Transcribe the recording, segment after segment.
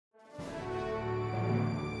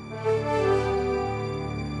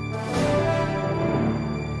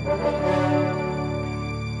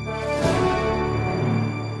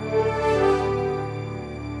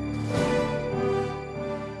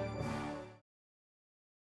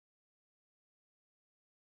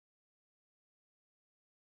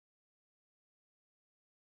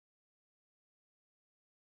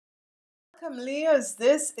Welcome, Leos.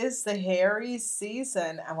 This is the Aries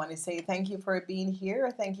season. I want to say thank you for being here.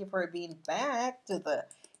 Thank you for being back to the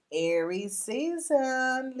Aries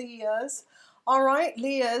season, Leos. All right,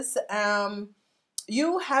 Leos.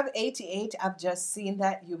 You have 88. I've just seen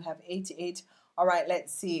that you have 88. All right,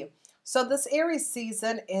 let's see. So this Aries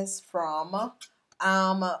season is from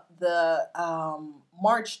the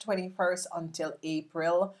March 21st until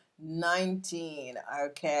April 19.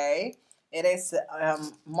 Okay. It is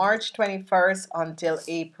March 21st until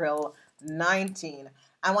April 19.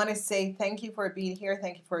 I want to say thank you for being here.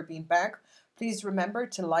 Thank you for being back. Please remember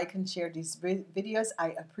to like and share these videos.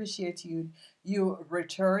 I appreciate you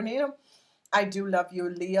returning. I do love you,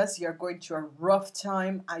 Leos. You're going through a rough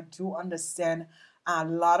time. I do understand a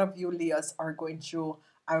lot of you, Leos, are going through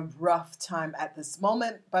a rough time at this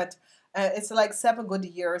moment, but it's like 7 good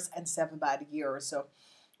years and 7 bad years. So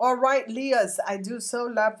all right, Leos, I do so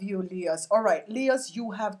love you, Leos. All right, Leos, you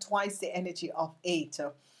have twice the energy of 8.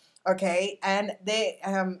 Okay, and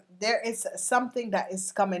there is something that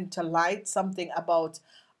is coming to light, something about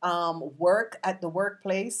work at the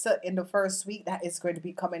workplace in the first week that is going to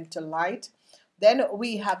be coming to light. Then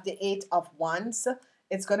we have the 8 of Wands.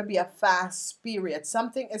 It's going to be a fast period.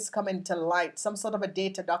 Something is coming to light, some sort of a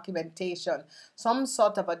data documentation, some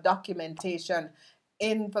sort of a documentation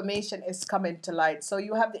information is coming to light. So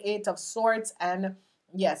you have the 8 of Swords and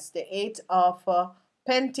yes, the 8 of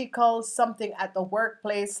Pentacles, something at the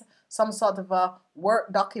workplace, some sort of a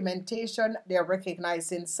work documentation. They're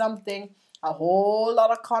recognizing something. A whole lot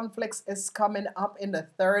of conflicts is coming up in the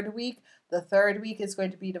third week. The third week is going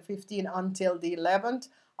to be the 15th until the 11th.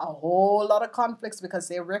 A whole lot of conflicts because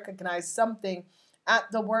they recognize something at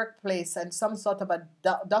the workplace and some sort of a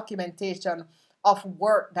documentation of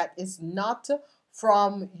work that is not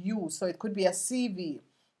from you. So it could be a CV.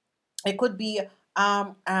 It could be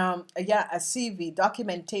yeah, a CV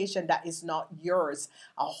documentation that is not yours.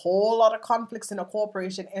 A whole lot of conflicts in a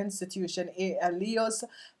corporation institution, Leos,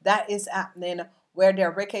 that is happening where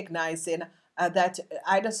they're recognizing that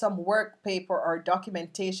either some work paper or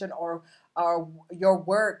documentation or your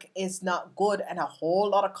work is not good, and a whole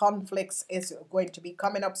lot of conflicts is going to be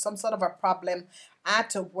coming up, some sort of a problem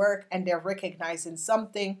at work, and they're recognizing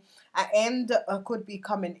something. An end could be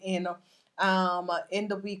coming in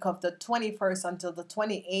the week of the 21st until the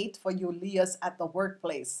 28th for you, Leos, at the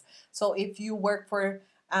workplace. So if you work for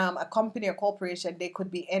a company or corporation, they could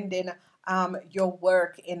be ending your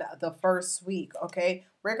work in the first week. Okay,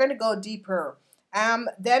 we're going to go deeper.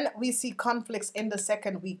 Then we see conflicts in the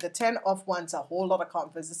second week. The 10 of Wands, a whole lot of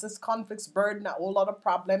conflicts. This is conflicts, burden, a whole lot of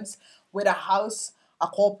problems with a house, a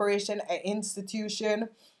corporation, an institution,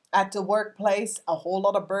 at the workplace, a whole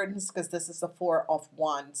lot of burdens because this is the 4 of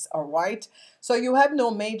Wands. All right, so you have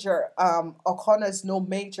no major occurrence, no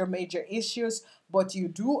major issues, but you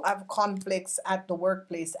do have conflicts at the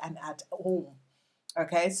workplace and at home.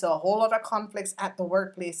 Okay, so a whole lot of conflicts at the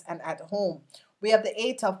workplace and at home. We have the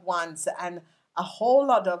 8 of Wands, and a whole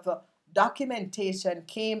lot of documentation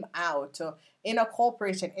came out in a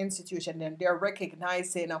corporation institution, and they're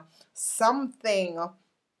recognizing something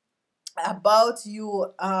about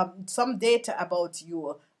you, some data about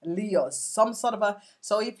you, Leos, some sort of a.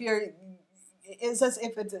 So if you're, it's as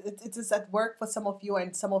if it is at work for some of you,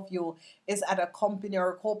 and some of you is at a company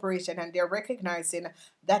or a corporation, and they're recognizing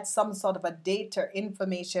that some sort of a data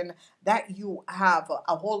information that you have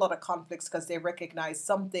a whole lot of conflicts because they recognize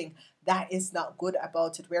something that is not good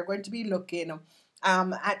about it. We're going to be looking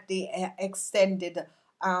at the extended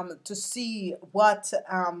to see what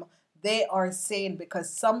they are saying, because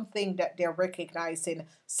something that they're recognizing,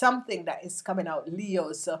 something that is coming out,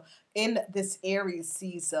 Leos, in this Aries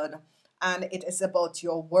season, and it is about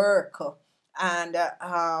your work, and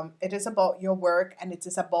it is about your work, and it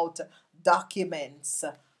is about documents.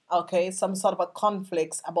 Okay, some sort of a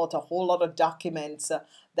conflicts about a whole lot of documents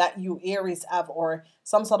that you Aries have, or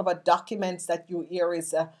some sort of a documents that you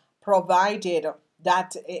Aries provided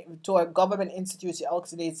that to a government institution,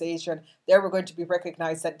 organization, they were going to be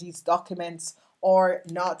recognized that these documents are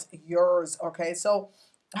not yours. Okay, so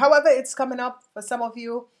however it's coming up for some of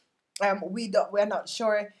you, we're not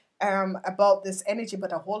sure about this energy,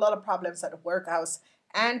 but a whole lot of problems at the workhouse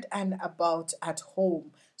and about at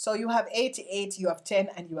home. So you have 88, you have 10,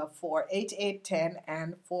 and you have 4. 88, 10,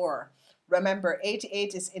 and 4. Remember,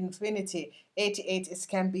 88 is infinity. 88 is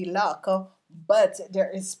can be luck, but there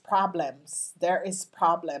is problems. There is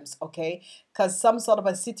problems, okay? Because some sort of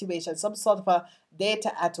a situation, some sort of a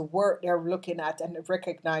data at work they're looking at and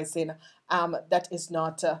recognizing that is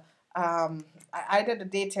not either the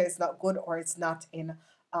data is not good or it's not in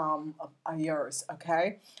yours.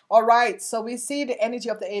 Okay, all right, so we see the energy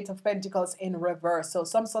of the Eight of Pentacles in reverse. So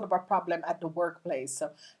some sort of a problem at the workplace,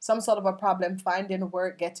 so some sort of a problem finding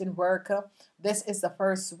work, getting work. This is the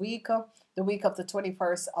first week, the week of the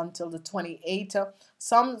 21st until the 28th.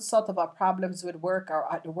 Some sort of a problems with work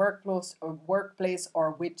or at the workplace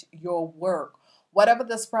or with your work. Whatever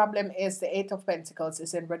this problem is, the Eight of Pentacles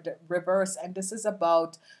is in reverse, and this is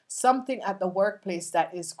about something at the workplace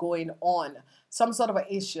that is going on, some sort of an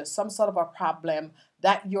issue, some sort of a problem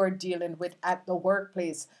that you're dealing with at the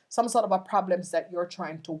workplace, some sort of a problems that you're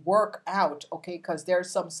trying to work out, okay, because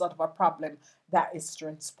there's some sort of a problem that is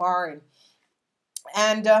transpiring.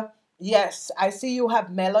 And yes, I see you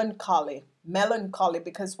have melancholy, melancholy,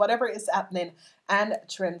 because whatever is happening and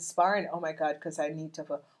transpiring, oh my God, because I need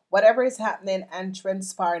to, whatever is happening and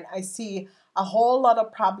transpiring, I see a whole lot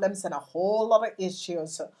of problems and a whole lot of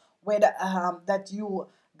issues with that you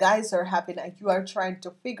guys are having, and you are trying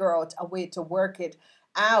to figure out a way to work it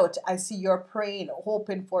out. I see you're praying,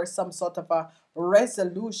 hoping for some sort of a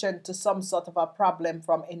resolution to some sort of a problem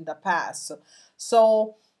from in the past.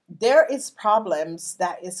 So there is problems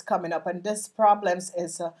that is coming up, and this problems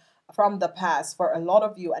is from the past for a lot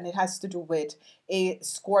of you, and it has to do with a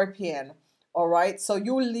Scorpion. All right, so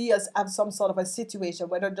you Leos have some sort of a situation,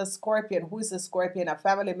 whether the Scorpion, who is the Scorpion, a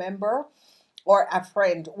family member or a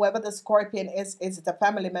friend, whoever the Scorpion is it a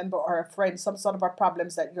family member or a friend, some sort of a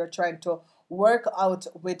problems that you're trying to work out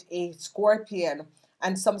with a Scorpion,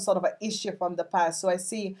 and some sort of an issue from the past. So I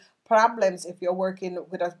see problems. If you're working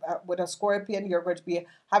with a Scorpion, you're going to be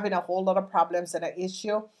having a whole lot of problems and an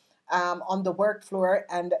issue on the work floor,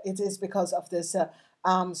 and it is because of this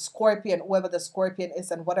Scorpion, whoever the Scorpion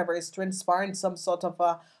is, and whatever is transpiring, some sort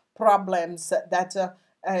of problems that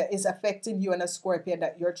is affecting you and a Scorpion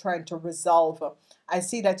that you're trying to resolve. I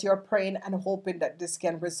see that you're praying and hoping that this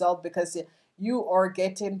can resolve, because you are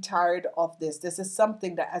getting tired of this. This is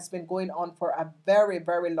something that has been going on for a very,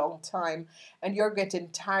 very long time, and you're getting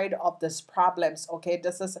tired of these problems. Okay,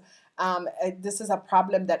 this is a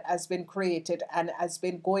problem that has been created and has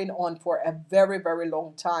been going on for a very, very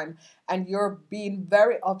long time, and you're being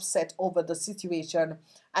very upset over the situation,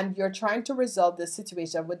 and you're trying to resolve the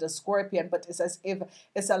situation with the Scorpion, but it's as if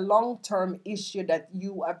it's a long-term issue that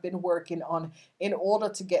you have been working on in order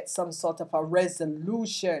to get some sort of a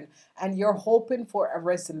resolution, and you're hoping for a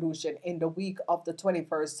resolution in the week of the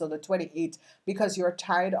 21st to the 28th, because you're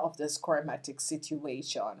tired of this karmatic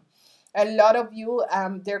situation. A lot of you,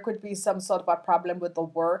 there could be some sort of a problem with the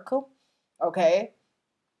work. Okay,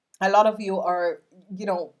 a lot of you are,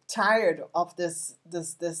 tired of this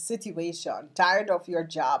situation, tired of your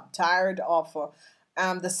job, tired of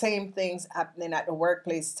the same things happening at the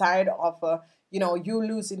workplace, tired of you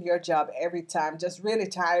losing your job every time, just really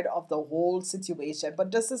tired of the whole situation.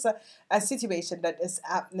 But this is a situation that is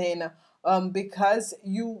happening because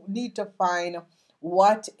you need to find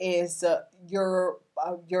what is your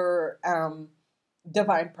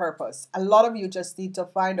divine purpose. A lot of you just need to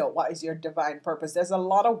find out what is your divine purpose. There's a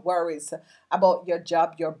lot of worries about your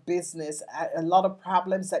job, your business, a lot of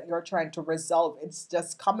problems that you're trying to resolve. It's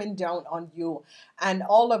just coming down on you, and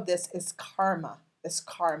all of this is karma. It's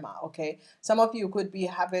karma. Okay, some of you could be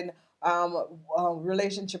having a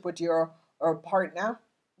relationship with your or partner,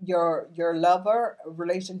 your lover, a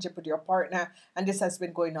relationship with your partner, and this has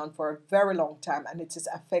been going on for a very long time, and it is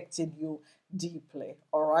affecting you deeply.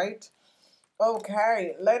 All right.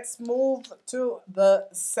 Okay, let's move to the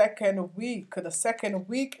second week. The second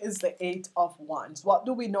week is the Eight of Wands. What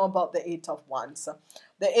do we know about the Eight of Wands?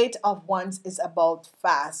 The Eight of Wands is about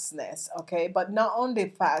fastness, okay? But not only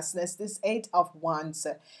fastness, this Eight of Wands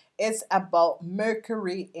is about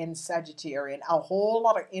Mercury in Sagittarius. A whole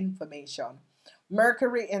lot of information.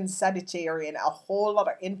 Mercury in Sagittarius, a whole lot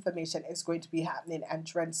of information is going to be happening and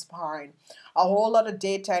transpiring. A whole lot of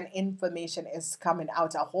data and information is coming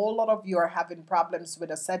out. A whole lot of you are having problems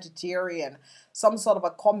with a Sagittarian, some sort of a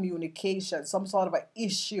communication, some sort of an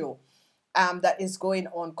issue that is going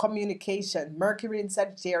on. Communication. Mercury in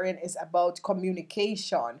Sagittarius is about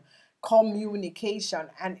communication. Communication,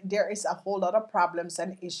 and there is a whole lot of problems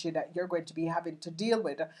and issue that you're going to be having to deal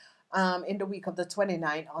with in the week of the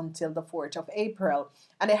 29th until the 4th of April.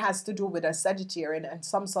 And it has to do with a Sagittarian and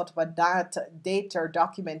some sort of a data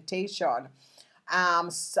documentation.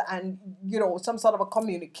 And some sort of a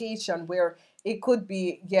communication where it could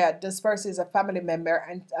be, yeah, this person is a family member,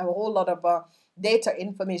 and a whole lot of data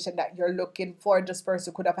information that you're looking for. This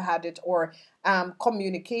person could have had it, or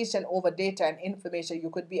communication over data and information. You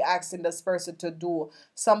could be asking this person to do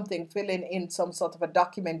something, filling in some sort of a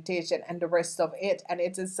documentation and the rest of it, and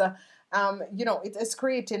it is it is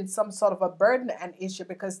creating some sort of a burden and issue,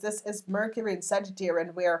 because this is Mercury in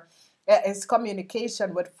Sagittarian, where it is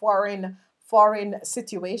communication with foreign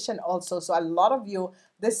situation also. So a lot of you,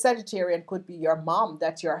 this Sagittarian could be your mom,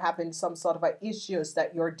 that you're having some sort of a issues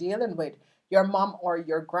that you're dealing with, your mom or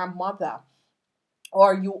your grandmother,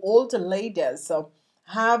 or you older ladies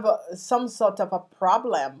have some sort of a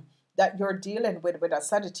problem that you're dealing with a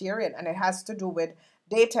Sagittarian, and it has to do with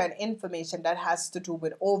data and information that has to do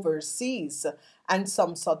with overseas and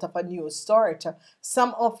some sort of a new start.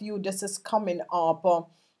 Some of you, this is coming up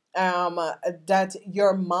that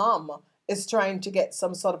your mom is trying to get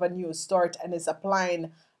some sort of a new start and is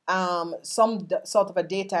applying sort of a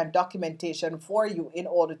data and documentation for you in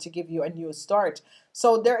order to give you a new start.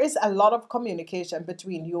 So there is a lot of communication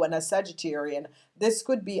between you and a Sagittarian. This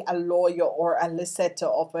could be a lawyer or a solicitor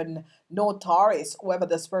of a notaris, whoever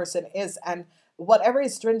this person is, and whatever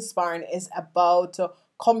is transpiring is about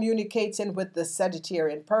communicating with the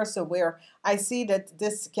Sagittarian person, where I see that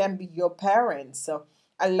this can be your parents. So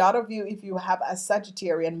a lot of you, if you have a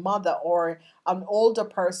Sagittarian mother or an older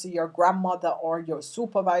person, your grandmother or your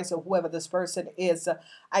supervisor, whoever this person is,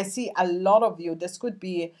 I see a lot of you. This could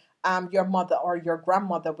be your mother or your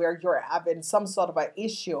grandmother, where you're having some sort of an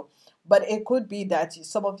issue. But it could be that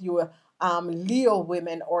some of you Leo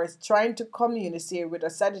women or is trying to communicate with a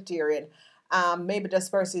Sagittarian. Maybe this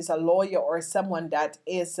person is a lawyer or someone that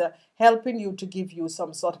is helping you to give you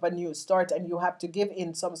some sort of a new start, and you have to give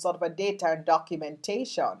in some sort of a data and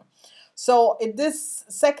documentation. So in this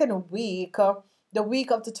second week, the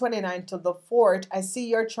week of the 29th to the 4th, I see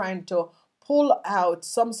you're trying to pull out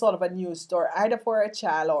some sort of a news story, either for a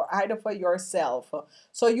child or either for yourself.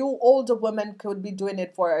 So you older women could be doing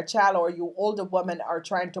it for a child, or you older women are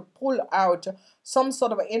trying to pull out some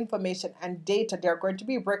sort of information and data. They're going to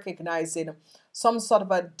be recognizing some sort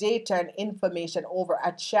of a data and information over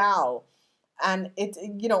a child. And it's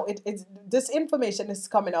this information is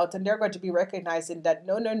coming out, and they're going to be recognizing that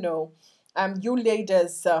no, you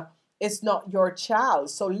ladies, it's not your child.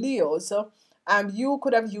 So Leos, you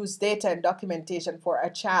could have used data and documentation for a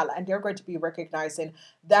child, and they're going to be recognizing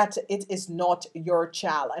that it is not your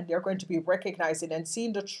child, and they're going to be recognizing and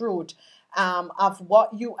seeing the truth of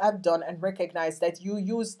what you have done, and recognize that you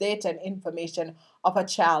use data and information of a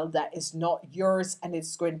child that is not yours, and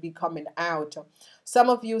it's going to be coming out. Some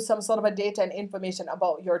of you, some sort of a data and information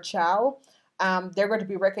about your child. They're going to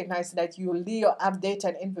be recognizing that you, Leo, have data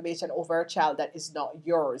and information over a child that is not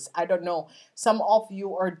yours. I don't know. Some of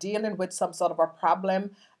you are dealing with some sort of a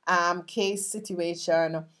problem, case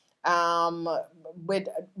situation, um, with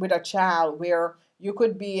a child, where you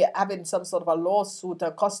could be having some sort of a lawsuit,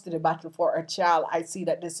 a custody battle for a child. I see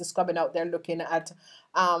that this is coming out. They're looking at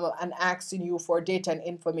and asking you for data and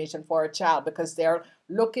information for a child, because they're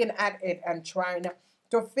looking at it and trying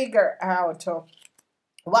to figure out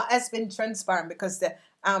what has been transpiring, because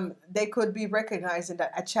they could be recognizing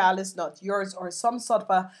that a child is not yours, or some sort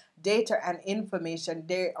of a data and information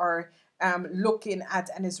they are looking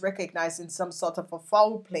at, and is recognizing some sort of a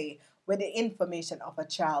foul play with the information of a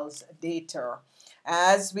child's data.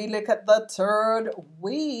 As we look at the third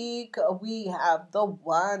week, we have the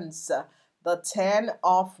Wands, the Ten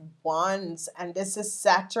of Wands, and this is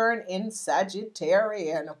Saturn in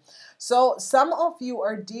Sagittarian. So some of you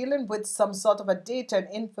are dealing with some sort of a data and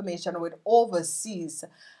information with overseas.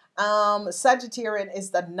 Sagittarian is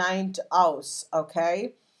the ninth house,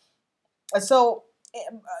 okay? So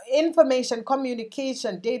information,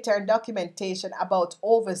 communication, data and documentation about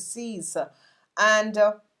overseas. And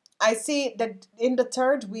I see that in the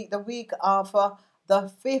third week, the week of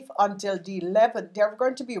the 5th until the 11th, they're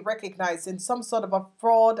going to be recognized in some sort of a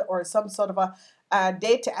fraud or some sort of a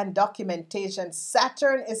data and documentation.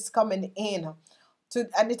 Saturn is coming in to,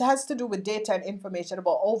 and it has to do with data and information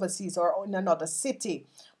about overseas or in another city,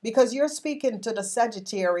 because you're speaking to the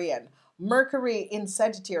Sagittarian. Mercury in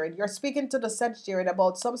Sagittarian, you're speaking to the Sagittarian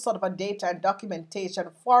about some sort of a data and documentation,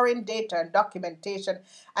 foreign data and documentation,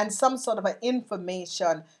 and some sort of a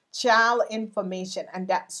information, child information, and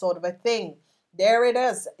that sort of a thing. There it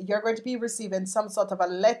is. You're going to be receiving some sort of a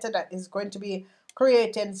letter that is going to be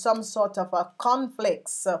creating some sort of a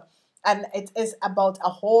conflicts, and it is about a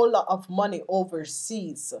whole lot of money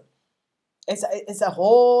overseas. It's a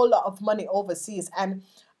whole lot of money overseas, and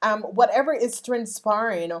whatever is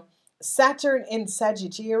transpiring, Saturn in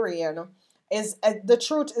Sagittarian is the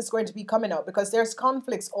truth is going to be coming out, because there's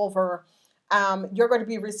conflicts over. You're going to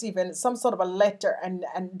be receiving some sort of a letter and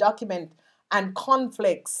document and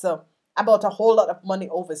conflicts about a whole lot of money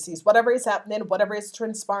overseas. Whatever is happening, whatever is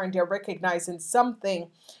transpiring, they're recognizing something.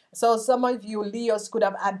 So some of you Leos could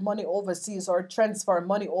have had money overseas, or transfer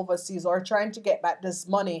money overseas, or trying to get back this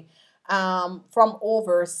money from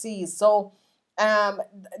overseas. So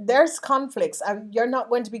there's conflicts, and you're not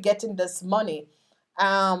going to be getting this money.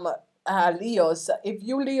 Um, Leos, if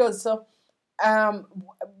you Leos, um,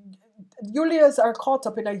 you Leos are caught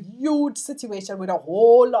up in a huge situation with a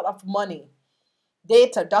whole lot of money,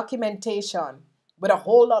 data, documentation, with a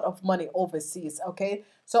whole lot of money overseas. Okay,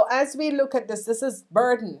 so as we look at this, this is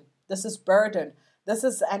burden. This is burden. This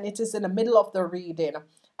is, and it is in the middle of the reading,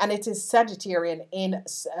 and it is Sagittarian in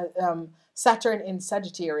Saturn in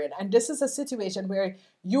Sagittarian, and this is a situation where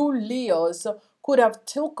you Leos could have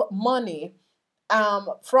took money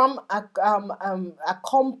from a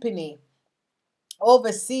company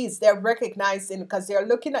overseas. They're recognizing, because they're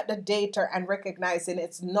looking at the data and recognizing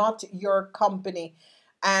it's not your company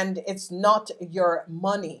and it's not your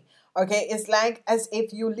money. Okay, it's like as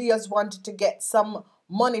if you Leos wanted to get some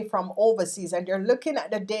money from overseas, and you're looking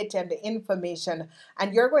at the data and the information,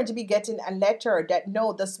 and you're going to be getting a letter that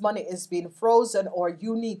no, this money is being frozen, or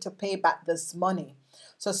you need to pay back this money.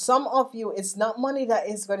 So some of you, it's not money that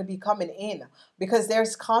is going to be coming in, because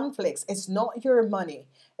there's conflicts. It's not your money.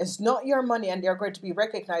 It's not your money, and they're going to be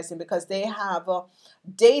recognizing, because they have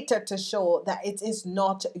data to show that it is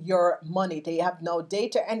not your money. They have now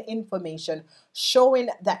data and information showing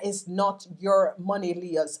that it's not your money,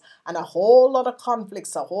 Leos. And a whole lot of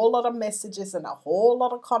conflicts, a whole lot of messages, and a whole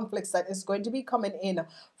lot of conflicts that is going to be coming in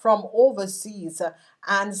from overseas,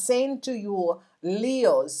 and saying to you,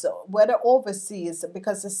 Leos, whether overseas,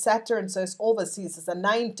 because the Saturn says overseas is the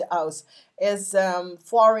ninth house, is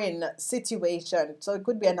foreign situation, so it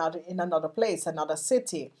could be another, in another place, another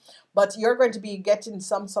city, but you're going to be getting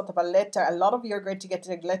some sort of a letter. A lot of you are going to get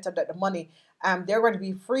a letter that the money, they're going to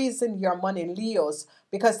be freezing your money, Leos,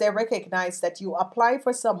 because they recognize that you apply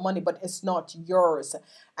for some money, but it's not yours,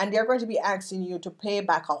 and they're going to be asking you to pay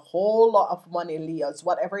back a whole lot of money, Leos.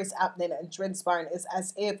 Whatever is happening and transpiring is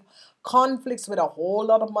as if conflicts with a whole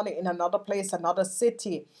lot of money in another place, another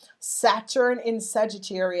city. Saturn in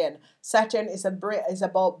Sagittarian. Saturn is is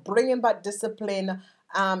about bringing back discipline.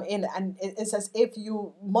 In, and it's as if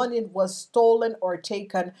you money was stolen or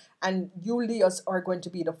taken, and you Leos are going to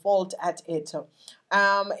be the fault at it.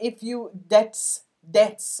 If you debts,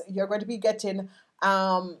 you're going to be getting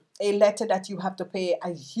a letter that you have to pay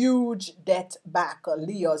a huge debt back,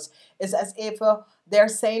 Leos. It's as if they're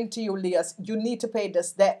saying to you, Leos, you need to pay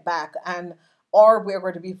this debt back, and or we're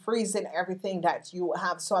going to be freezing everything that you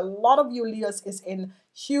have. So a lot of you Leos is in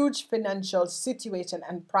huge financial situation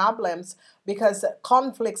and problems, because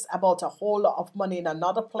conflicts about a whole lot of money in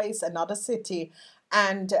another place, another city,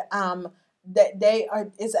 and they are,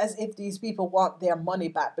 it's as if these people want their money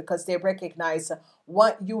back, because they recognize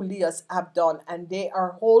what you Leos have done, and they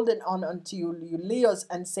are holding on unto you Leos,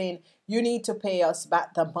 and saying you need to pay us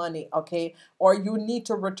back the money, okay, or you need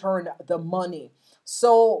to return the money.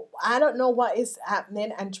 So I don't know what is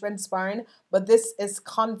happening and transpiring, but this is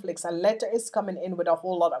conflicts. A letter is coming in with a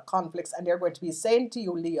whole lot of conflicts, and they're going to be saying to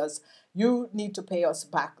you Leos, you need to pay us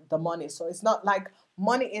back the money. So it's not like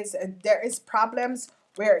money is, there is problems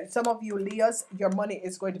where some of you Leos, your money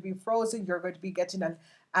is going to be frozen. You're going to be getting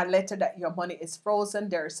a letter that your money is frozen.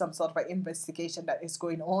 There is some sort of an investigation that is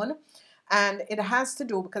going on, and it has to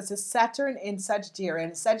do, because it's Saturn in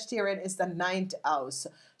Sagittarian. Sagittarian is the ninth house,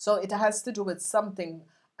 so it has to do with something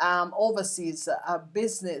overseas,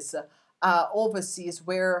 business overseas,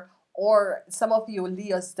 where, or some of you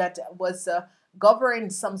Leos that was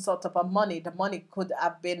governed some sort of a money. The money could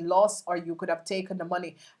have been lost, or you could have taken the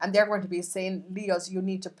money, and they're going to be saying, Leos, you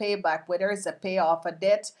need to pay back, whether it's a payoff a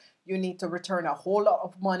debt, you need to return a whole lot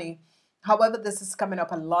of money. However, this is coming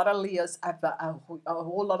up. A lot of Leos have a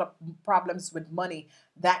whole lot of problems with money.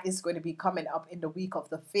 That is going to be coming up in the week of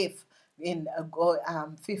the 5th, in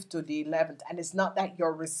 5th to the 11th. And it's not that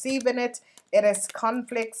you're receiving it. It is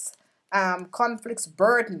conflicts, conflicts,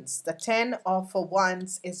 burdens. The 10 of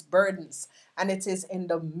Wands is burdens. And it is in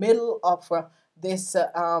the middle of this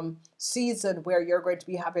season where you're going to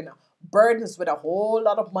be having burdens with a whole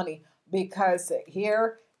lot of money. Because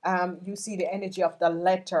here you see the energy of the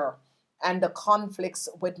letter, and the conflicts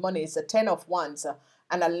with money is the 10 of Wands,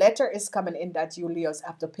 and a letter is coming in that you Leos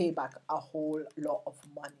have to pay back a whole lot of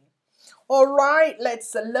money. All right,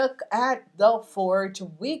 let's look at the fourth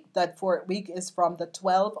week. That fourth week is from the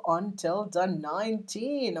 12th until the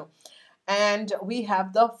 19th. And we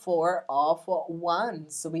have the Four of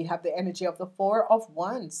Wands. So we have the energy of the Four of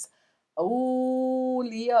Wands. Oh,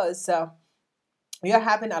 Leos. You're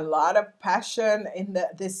having a lot of passion in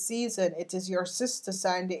this season. It is your sister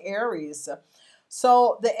sign, the Aries.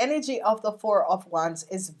 So the energy of the Four of Wands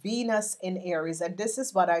is Venus in Aries. And this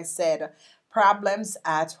is what I said. Problems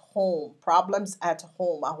at home. Problems at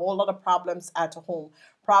home. A whole lot of problems at home.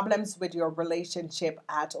 problems with your relationship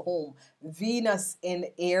at home. Venus in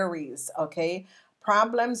Aries, okay?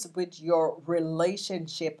 Problems with your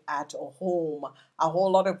relationship at home. A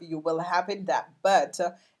whole lot of you will have in that, but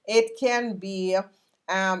it can be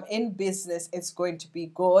in business, it's going to be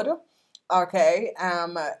good. Okay,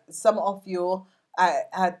 some of you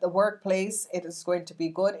at the workplace, it is going to be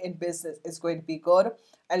good. In business, it's going to be good.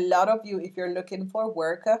 A lot of you, if you're looking for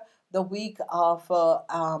work, the week of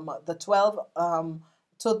the 12th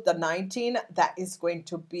to the 19th, that is going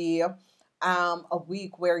to be a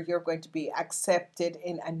week where you're going to be accepted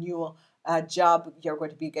in a new job. You're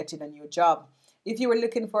going to be getting a new job. If you were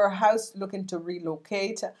looking for a house, looking to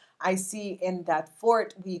relocate, I see in that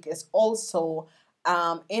fourth week is also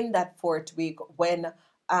in that fourth week when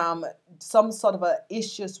um, some sort of a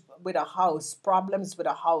issues with a house, problems with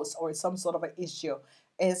a house, or some sort of an issue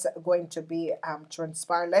is going to be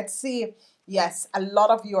transpiring. Let's see. Yes, a lot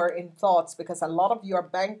of you are in thoughts because a lot of your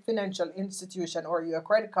bank, financial institution, or your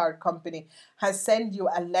credit card company has sent you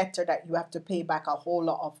a letter that you have to pay back a whole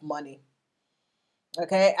lot of money.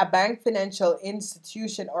 Okay, a bank, financial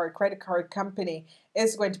institution, or a credit card company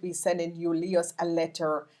is going to be sending you, Leos, a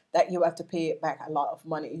letter that you have to pay back a lot of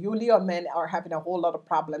money. You Leo men are having a whole lot of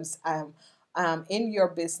problems in your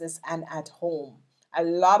business and at home. A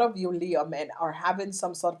lot of you Leo men are having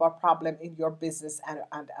some sort of a problem in your business and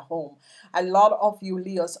at home. A lot of you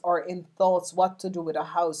Leos are in thoughts what to do with a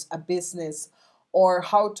house, a business, or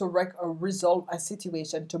how to resolve a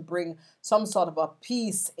situation to bring some sort of a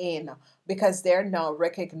peace in, because they're now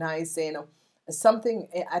recognizing something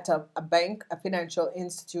at a bank, a financial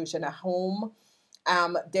institution, a home.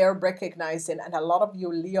 They're recognizing, and a lot of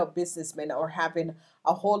you Leo businessmen are having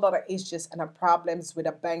a whole lot of issues and problems with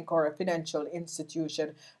a bank or a financial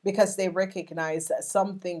institution because they recognize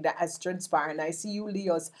something that has transpired. And I see you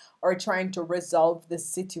Leos are trying to resolve this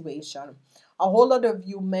situation. A whole lot of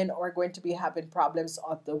you men are going to be having problems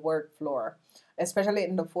on the work floor, especially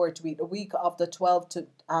in the fourth week, the week of the 12th to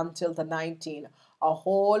until the 19th. A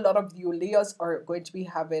whole lot of you Leos are going to be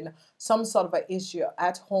having some sort of an issue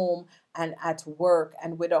at home and at work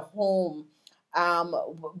and with a home.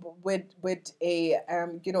 With a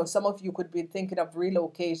some of you could be thinking of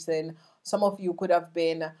relocation. Some of you could have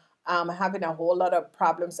been having a whole lot of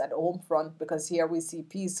problems at home front, because here we see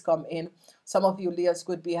peace come in. Some of you Leos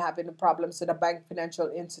could be having problems with a bank, financial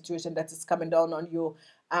institution that is coming down on you,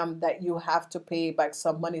 that you have to pay back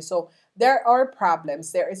some money. So there are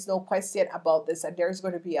problems. There is no question about this, and there's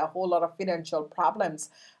going to be a whole lot of financial problems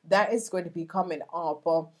that is going to be coming up.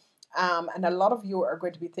 And a lot of you are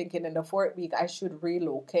going to be thinking in the fourth week, I should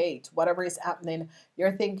relocate. Whatever is happening,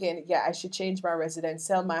 you're thinking, yeah, I should change my residence,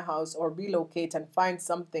 sell my house, or relocate and find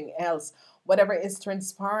something else. Whatever is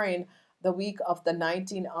transpiring the week of the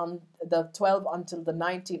 19th on the 12th until the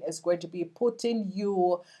 19th is going to be putting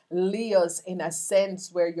you Leos in a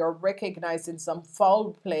sense where you're recognizing some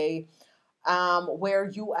foul play, where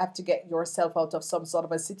you have to get yourself out of some sort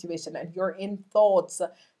of a situation, and you're in thoughts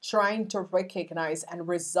trying to recognize and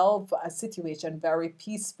resolve a situation very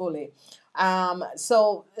peacefully.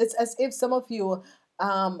 So it's as if some of you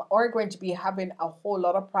are going to be having a whole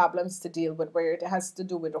lot of problems to deal with, where it has to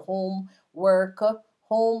do with home, work,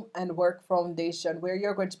 home and work foundation, where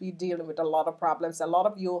you're going to be dealing with a lot of problems. A lot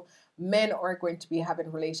of you men are going to be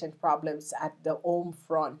having relation problems at the home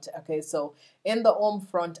front. Okay, so in the home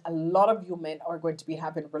front, a lot of you men are going to be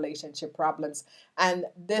having relationship problems. And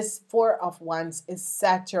this Four of Wands is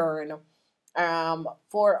Saturn.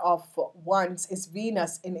 Four of Wands is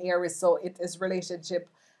Venus in Aries. So it is relationship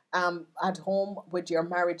at home with your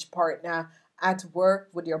marriage partner, at work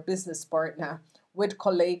with your business partner, with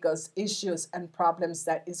colleagues, issues and problems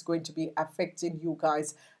that is going to be affecting you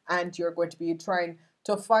guys. And you're going to be trying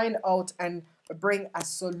to find out and bring a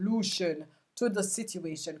solution to the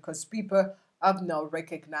situation, because people have now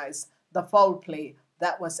recognized the foul play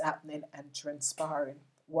that was happening and transpiring.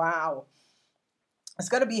 Wow. It's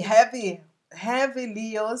going to be heavy, heavy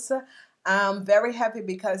Leos. Very heavy,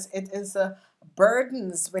 because it is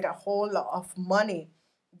burdens with a whole lot of money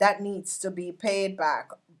that needs to be paid back.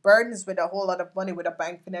 Burdens with a whole lot of money with a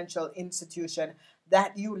bank, financial institution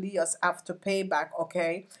that you Leos have to pay back.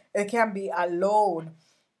 Okay, it can be a loan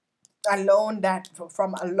that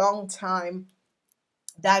from a long time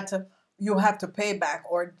that you have to pay back,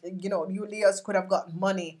 or you Leos could have got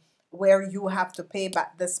money where you have to pay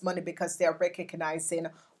back this money because they're recognizing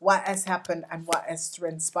what has happened and what has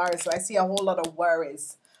transpired. So I see a whole lot of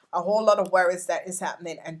worries, a whole lot of worries that is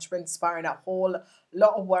happening and transpiring, a whole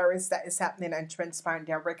lot of worries that is happening and transpiring.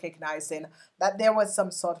 They're recognizing that there was some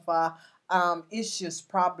sort of issues,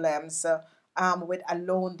 problems with a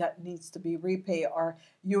loan that needs to be repaid, or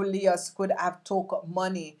you Leos could have took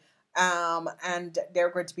money and they're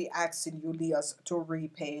going to be asking you Leos to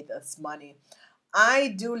repay this money. I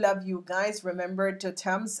do love you guys. Remember to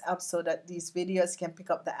thumbs up so that these videos can pick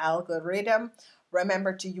up the algorithm.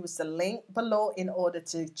 Remember to use the link below in order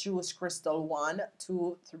to choose crystal 1,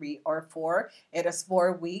 2, 3, or 4. It is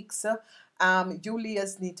 4 weeks.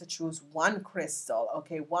 Julius need to choose one crystal.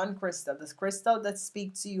 Okay, one crystal. This crystal that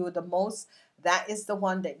speaks to you the most, that is the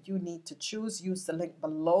one that you need to choose. Use the link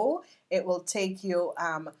below. It will take you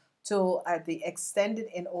to the extended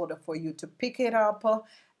in order for you to pick it up.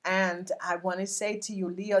 And I want to say to you,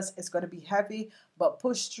 Leos, it's going to be heavy, but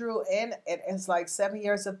push through in. It is like 7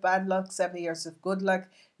 years of bad luck, 7 years of good luck.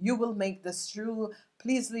 You will make this through.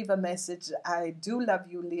 Please leave a message. I do love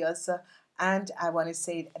you, Leos. And I want to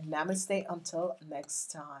say namaste until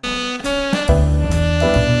next time.